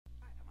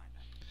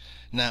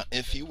Now,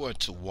 if you were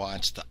to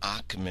watch the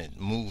Ahmed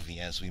movie,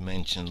 as we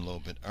mentioned a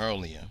little bit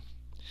earlier,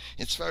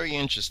 it's very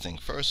interesting.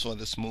 First of all,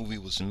 this movie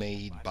was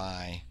made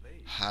by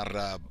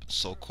Arab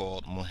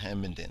so-called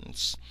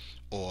Mohammedans,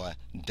 or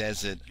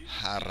desert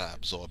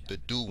Arabs, or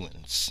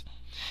Bedouins.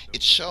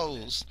 It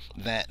shows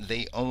that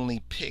they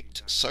only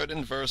picked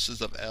certain verses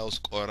of El's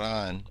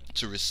Quran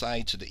to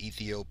recite to the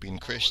Ethiopian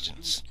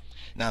Christians.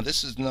 Now,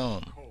 this is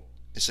known.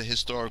 It's a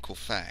historical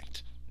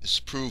fact. It's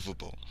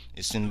provable.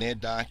 It's in their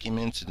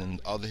documents and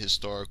in other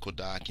historical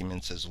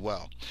documents as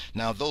well.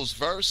 Now, those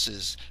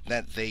verses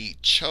that they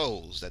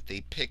chose, that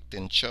they picked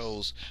and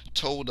chose,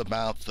 told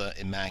about the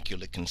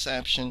Immaculate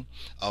Conception,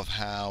 of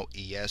how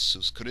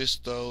Jesus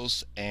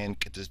Christos and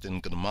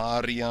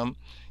Mariam,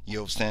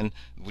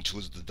 which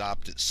was the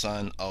adopted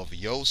son of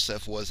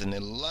Joseph, was an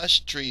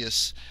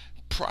illustrious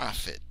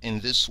prophet in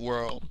this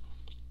world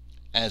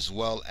as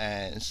well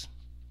as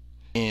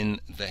in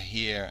the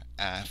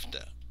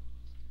hereafter.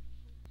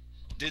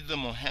 Did the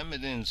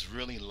Mohammedans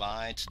really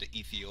lie to the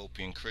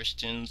Ethiopian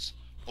Christians,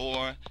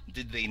 or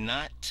did they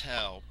not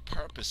tell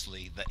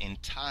purposely the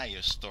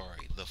entire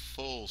story, the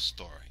full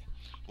story?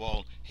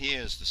 Well,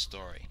 here's the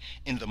story.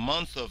 In the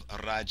month of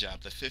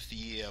Rajab, the 5th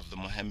year of the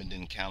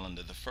Mohammedan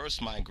calendar, the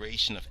first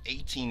migration of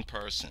 18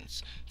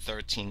 persons,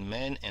 13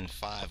 men and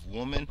 5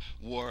 women,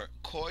 were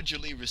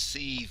cordially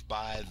received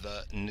by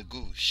the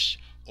Negush,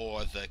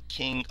 or the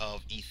king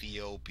of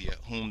Ethiopia,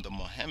 whom the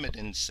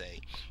Mohammedans say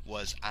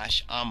was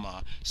H.I.M,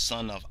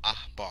 son of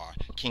Ahbar,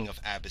 king of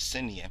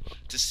Abyssinia,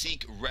 to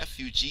seek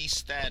refugee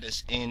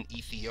status in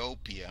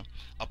Ethiopia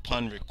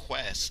upon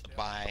request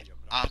by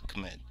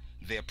Ahmed,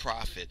 their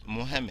prophet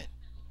Muhammad.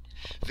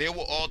 There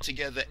were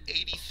altogether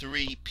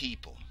 83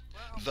 people.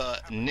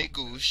 The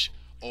Negush,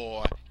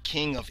 or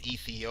king of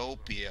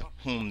Ethiopia,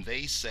 whom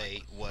they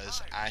say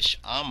was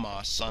H.I.M,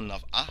 son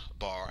of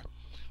Ahbar,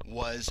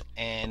 was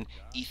an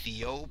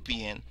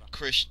Ethiopian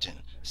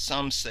Christian.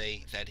 Some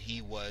say that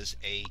he was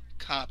a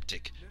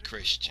Coptic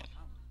Christian.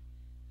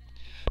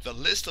 The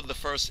list of the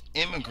first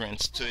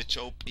immigrants to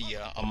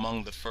Ethiopia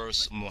among the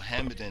first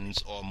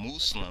Mohammedans or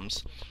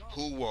Muslims,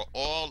 who were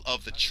all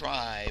of the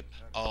tribe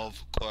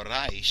of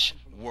Quraysh,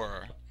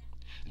 were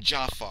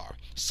Jafar,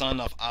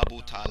 son of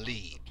Abu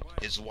Talib,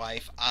 his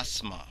wife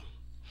Asma;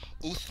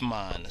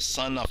 Uthman,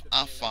 son of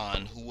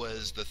Affan, who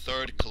was the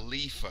 3rd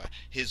Khalifa,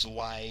 his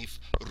wife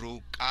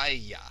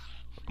Ruqayya,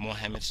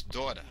 Muhammad's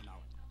daughter;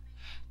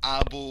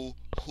 Abu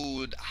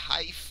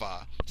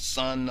Hudhaifa,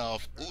 son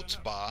of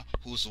Utbah,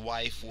 whose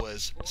wife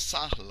was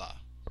Sahla;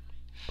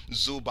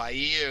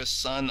 Zubair,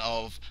 son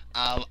of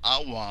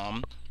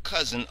Al-Awam,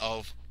 cousin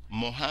of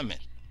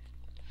Muhammad;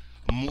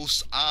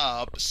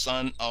 Mus'ab,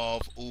 son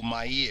of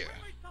Umayr;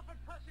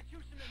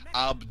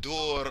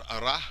 Abdur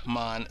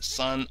Rahman,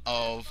 son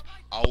of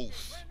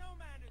Auf;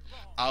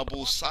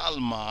 Abu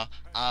Salma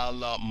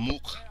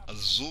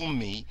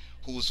al-Mukhzumi,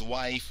 whose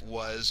wife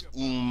was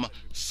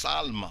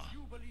Salma;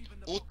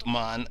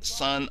 Uthman,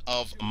 son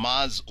of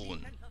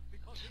Maz'un;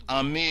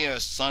 Amir,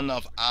 son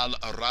of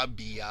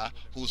Al-Rabi'a,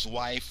 whose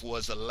wife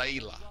was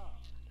Layla;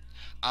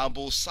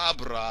 Abu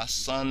Sabra,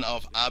 son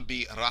of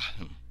Abi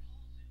Rahm;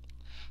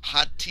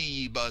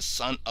 Hatib,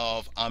 son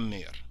of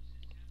Amir;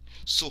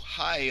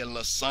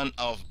 Suhail, son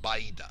of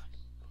Baida;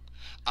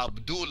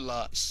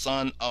 Abdullah,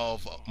 son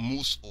of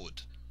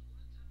Mus'ud.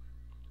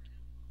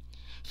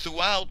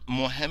 Throughout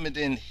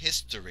Mohammedan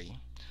history,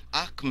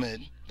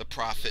 Ahmed, the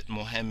Prophet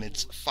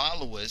Muhammad's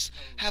followers,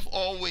 have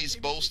always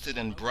boasted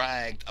and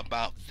bragged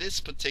about this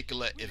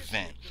particular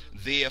event,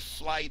 their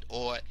flight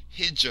or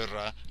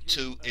Hejira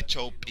to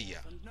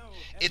Ethiopia.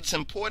 It's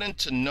important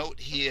to note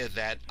here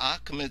that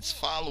Ahmed's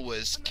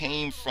followers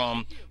came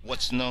from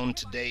what's known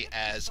today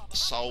as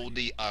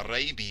Saudi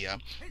Arabia,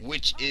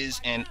 which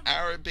is an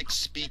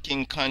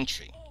Arabic-speaking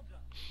country,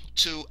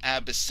 to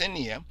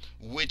Abyssinia,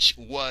 which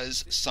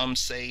was, some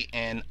say,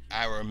 an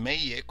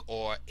Aramaic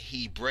or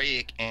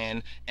Hebraic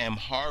and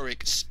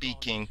Amharic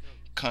speaking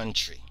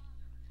country.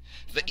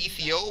 The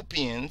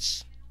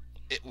Ethiopians,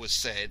 it was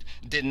said,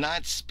 did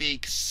not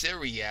speak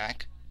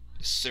Syriac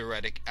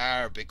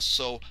Arabic,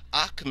 so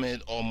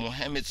Ahmed or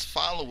Muhammad's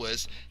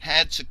followers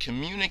had to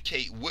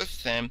communicate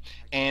with them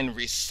and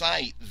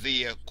recite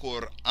their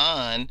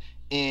Quran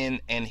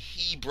in an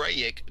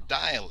Hebraic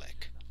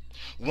dialect.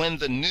 When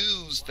the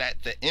news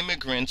that the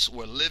immigrants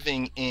were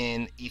living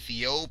in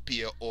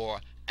Ethiopia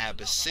or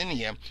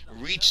Abyssinia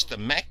reached the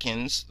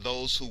Meccans,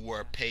 those who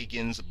were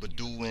pagans,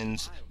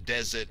 Bedouins,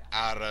 desert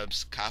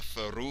Arabs,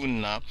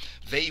 Kafiruna,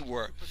 they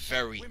were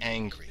very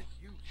angry.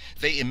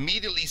 They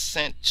immediately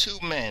sent 2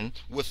 men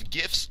with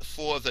gifts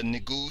for the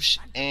Negush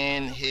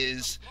and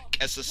his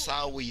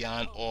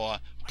Kesasawiyan, or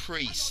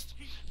priest,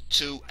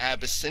 to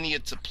Abyssinia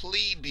to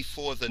plead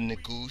before the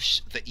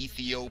Negush, the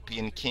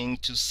Ethiopian king,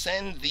 to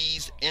send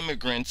these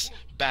immigrants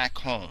back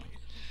home.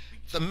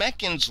 The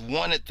Meccans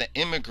wanted the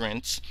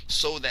immigrants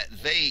so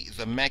that they,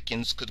 the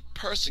Meccans, could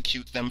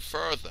persecute them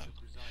further.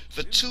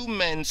 The 2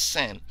 men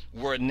sent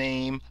were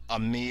named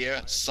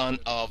Amir, son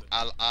of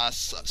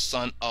Al-As,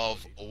 son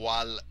of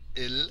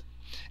Wal'il,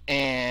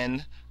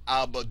 and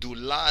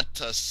Abdullah,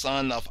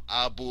 son of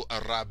Abu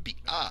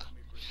Rabi'ah.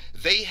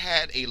 They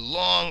had a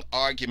long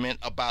argument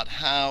about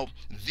how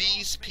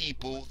these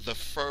people, the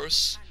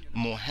first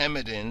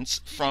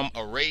Mohammedans from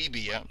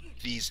Arabia,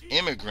 these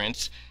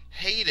immigrants,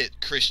 hated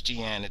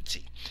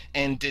Christianity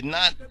and did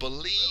not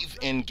believe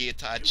in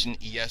Getachin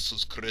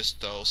Jesus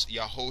Christos,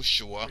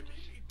 Yahoshua,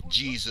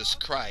 Jesus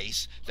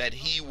Christ, that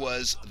he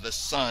was the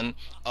son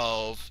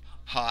of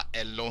Ha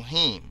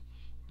Elohim,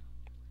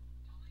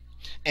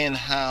 and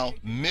how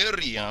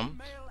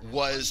Miriam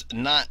was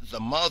not the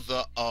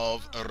mother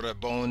of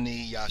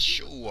Rabboni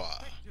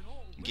Yeshua,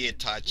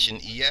 Getachin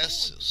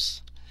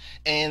Jesus,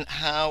 and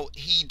how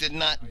he did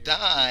not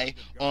die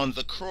on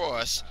the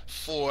cross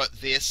for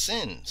their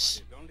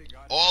sins.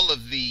 All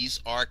of these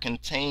are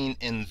contained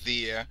in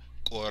their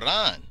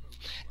Quran,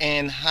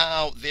 and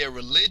how their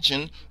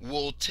religion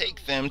will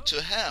take them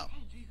to hell.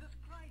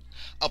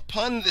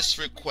 Upon this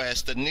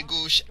request, the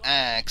Nigush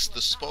asked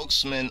the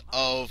spokesman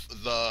of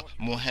the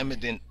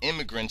Mohammedan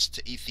immigrants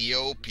to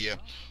Ethiopia,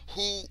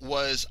 who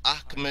was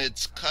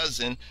Ahmed's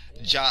cousin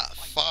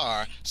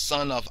Ja'far,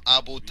 son of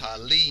Abu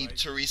Talib,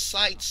 to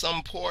recite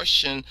some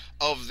portion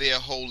of their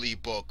holy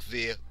book,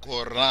 their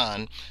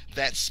Quran,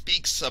 that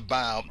speaks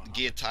about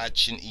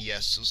Getachin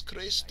Jesus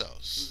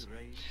Christos.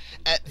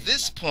 At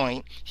this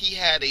point, he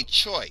had a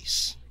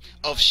choice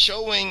of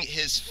showing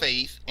his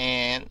faith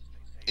and,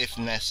 if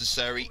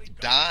necessary,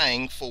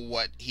 dying for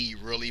what he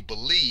really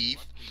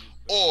believed,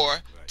 or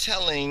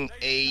telling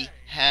a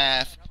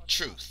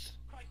half-truth.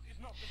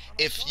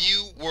 If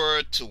you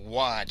were to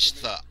watch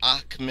the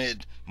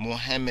Ahmed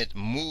Muhammad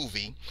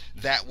movie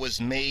that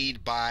was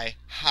made by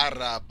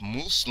Arab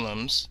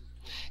Muslims,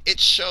 it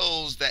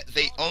shows that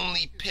they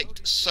only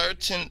picked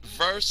certain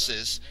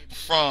verses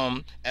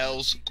from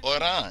El's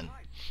Quran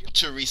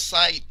to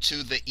recite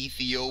to the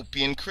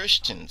Ethiopian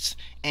Christians,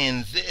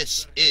 and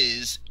this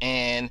is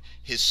an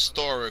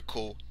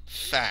historical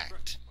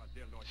fact.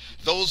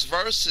 Those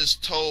verses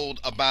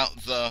told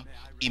about the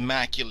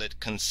Immaculate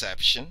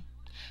Conception,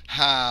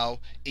 how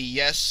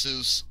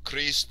Jesus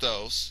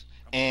Christos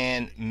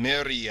and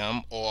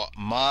Miriam, or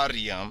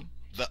Mariam,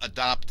 the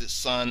adopted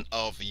son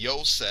of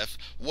Joseph,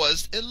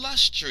 was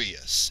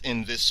illustrious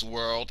in this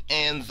world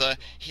and the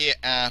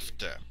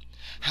hereafter,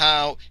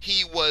 how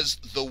he was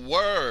the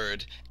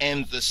Word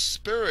and the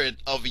Spirit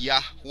of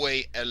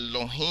Yahweh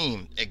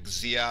Elohim,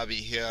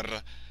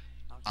 Exyabihir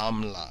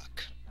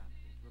Amlak.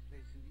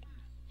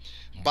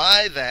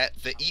 By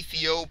that, the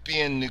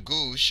Ethiopian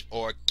Nigush,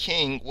 or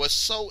king, was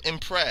so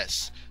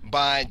impressed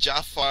by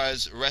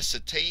Ja'far's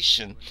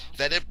recitation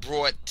that it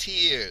brought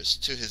tears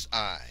to his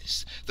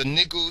eyes. The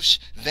Nigush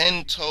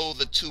then told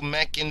the two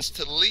Meccans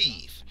to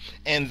leave,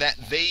 and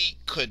that they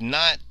could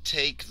not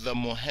take the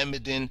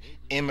Mohammedan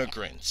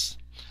immigrants.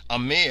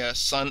 Amir,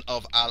 son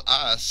of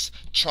Al-As,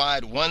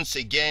 tried once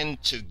again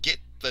to get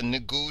the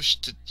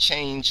Nigush to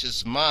change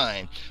his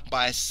mind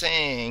by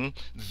saying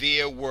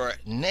there were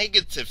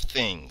negative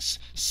things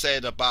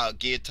said about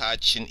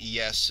Getachin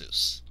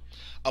Jesus.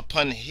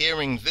 Upon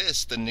hearing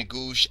this, the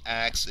Nigush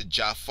asked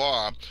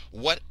Ja'far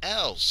what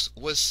else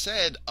was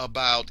said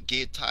about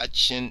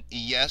Getachin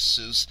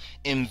Jesus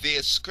in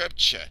their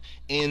scripture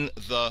in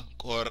the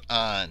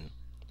Quran.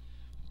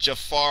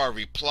 Ja'far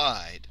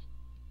replied,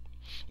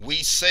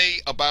 "We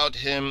say about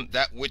him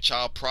that which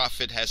our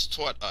prophet has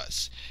taught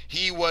us.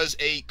 He was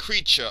a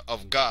creature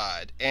of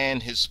God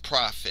and his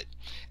prophet,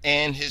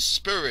 and his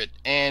spirit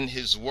and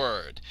his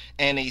word,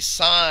 and a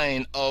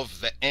sign of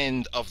the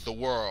end of the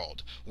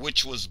world,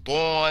 which was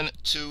born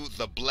to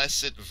the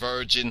Blessed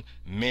Virgin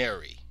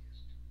Mary."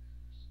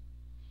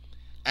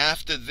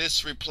 After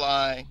this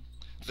reply,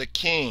 the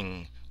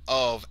king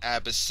of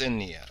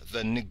Abyssinia,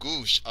 the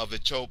Nigush of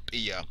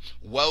Ethiopia,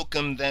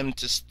 welcomed them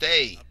to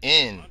stay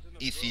in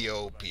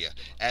Ethiopia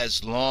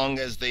as long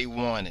as they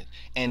wanted,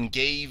 and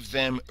gave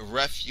them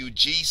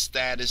refugee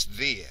status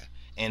there,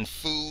 and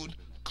food,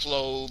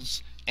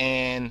 clothes,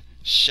 and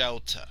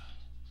shelter.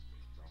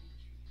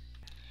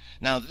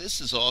 Now, this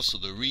is also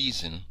the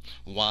reason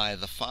why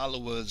the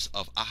followers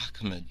of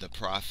Ahmed, the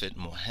Prophet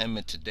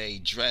Muhammad, today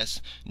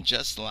dress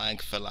just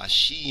like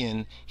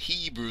Phalashian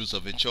Hebrews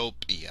of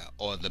Ethiopia,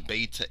 or the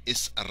Beta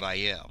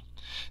Israel.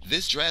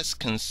 This dress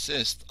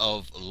consists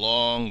of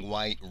long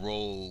white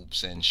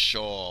robes and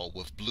shawl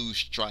with blue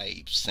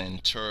stripes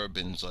and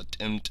turbans or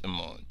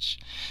temtemoj.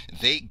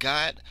 They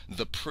got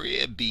the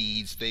prayer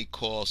beads they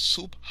call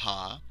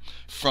subha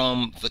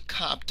from the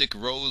Coptic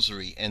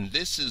rosary, and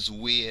this is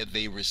where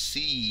they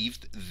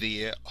received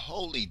their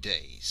holy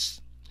days.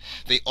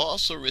 They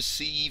also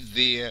received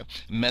their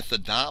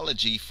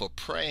methodology for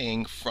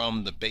praying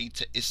from the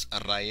Beta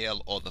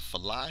Israel, or the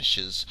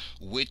Falashas,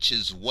 which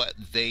is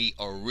what they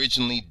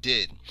originally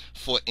did.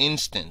 For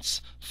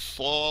instance,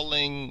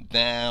 falling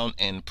down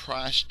and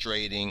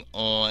prostrating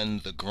on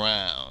the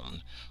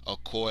ground,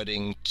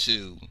 according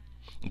to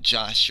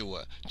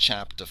Joshua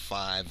chapter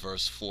 5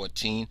 verse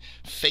 14,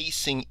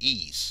 facing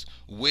east,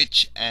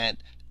 which at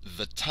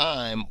the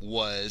time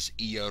was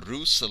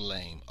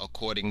Jerusalem,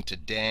 according to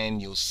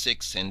Daniel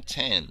 6 and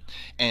 10,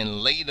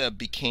 and later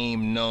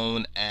became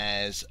known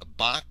as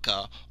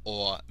Bakka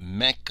or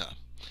Mecca.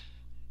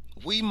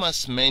 We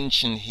must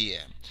mention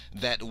here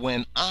that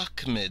when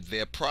Ahmed,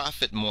 their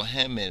prophet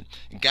Muhammad,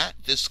 got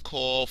this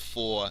call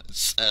for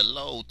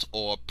Salot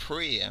or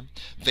prayer,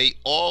 they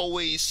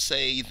always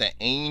say the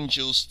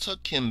angels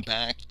took him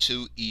back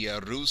to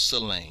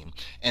Jerusalem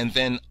and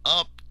then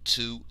up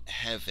to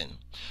heaven.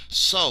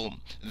 So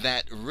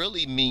that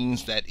really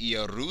means that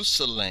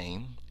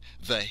Jerusalem,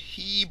 the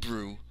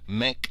Hebrew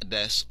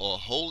Mekdes or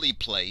holy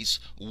place,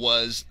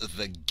 was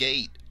the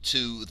gate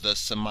to the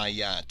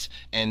Samayat,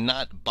 and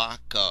not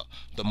Bakka,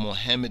 the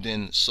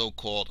Mohammedan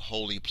so-called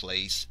holy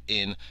place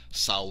in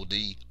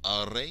Saudi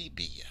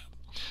Arabia.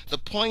 The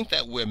point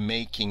that we're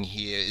making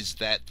here is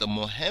that the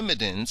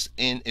Mohammedans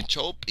in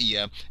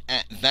Ethiopia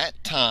at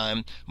that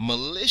time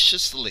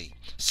maliciously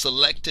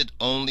selected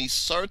only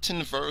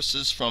certain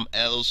verses from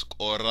El's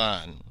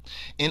Quran.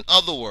 In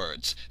other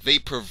words, they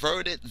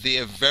perverted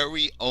their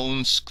very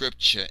own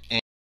scripture